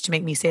push to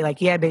make me say like,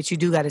 yeah, bitch, you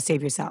do got to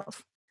save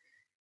yourself.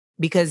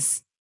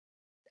 because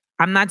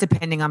I'm not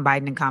depending on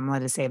Biden and Kamala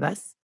to save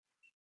us.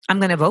 I'm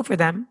going to vote for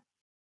them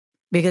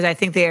because I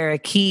think they are a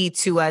key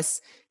to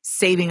us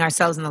saving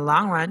ourselves in the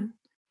long run.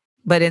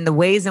 But in the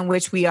ways in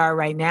which we are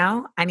right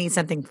now, I need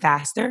something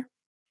faster.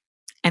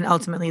 And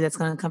ultimately, that's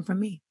going to come from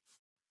me.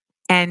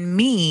 And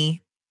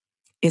me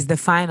is the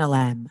final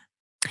M.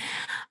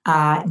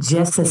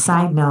 Just a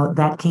side note,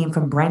 that came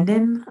from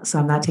Brendan, so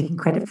I'm not taking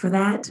credit for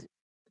that.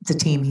 It's a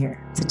team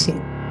here. It's a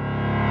team.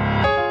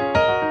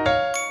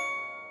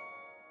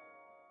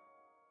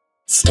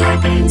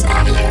 Starbane's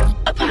Audio,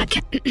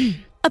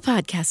 a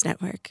podcast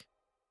network.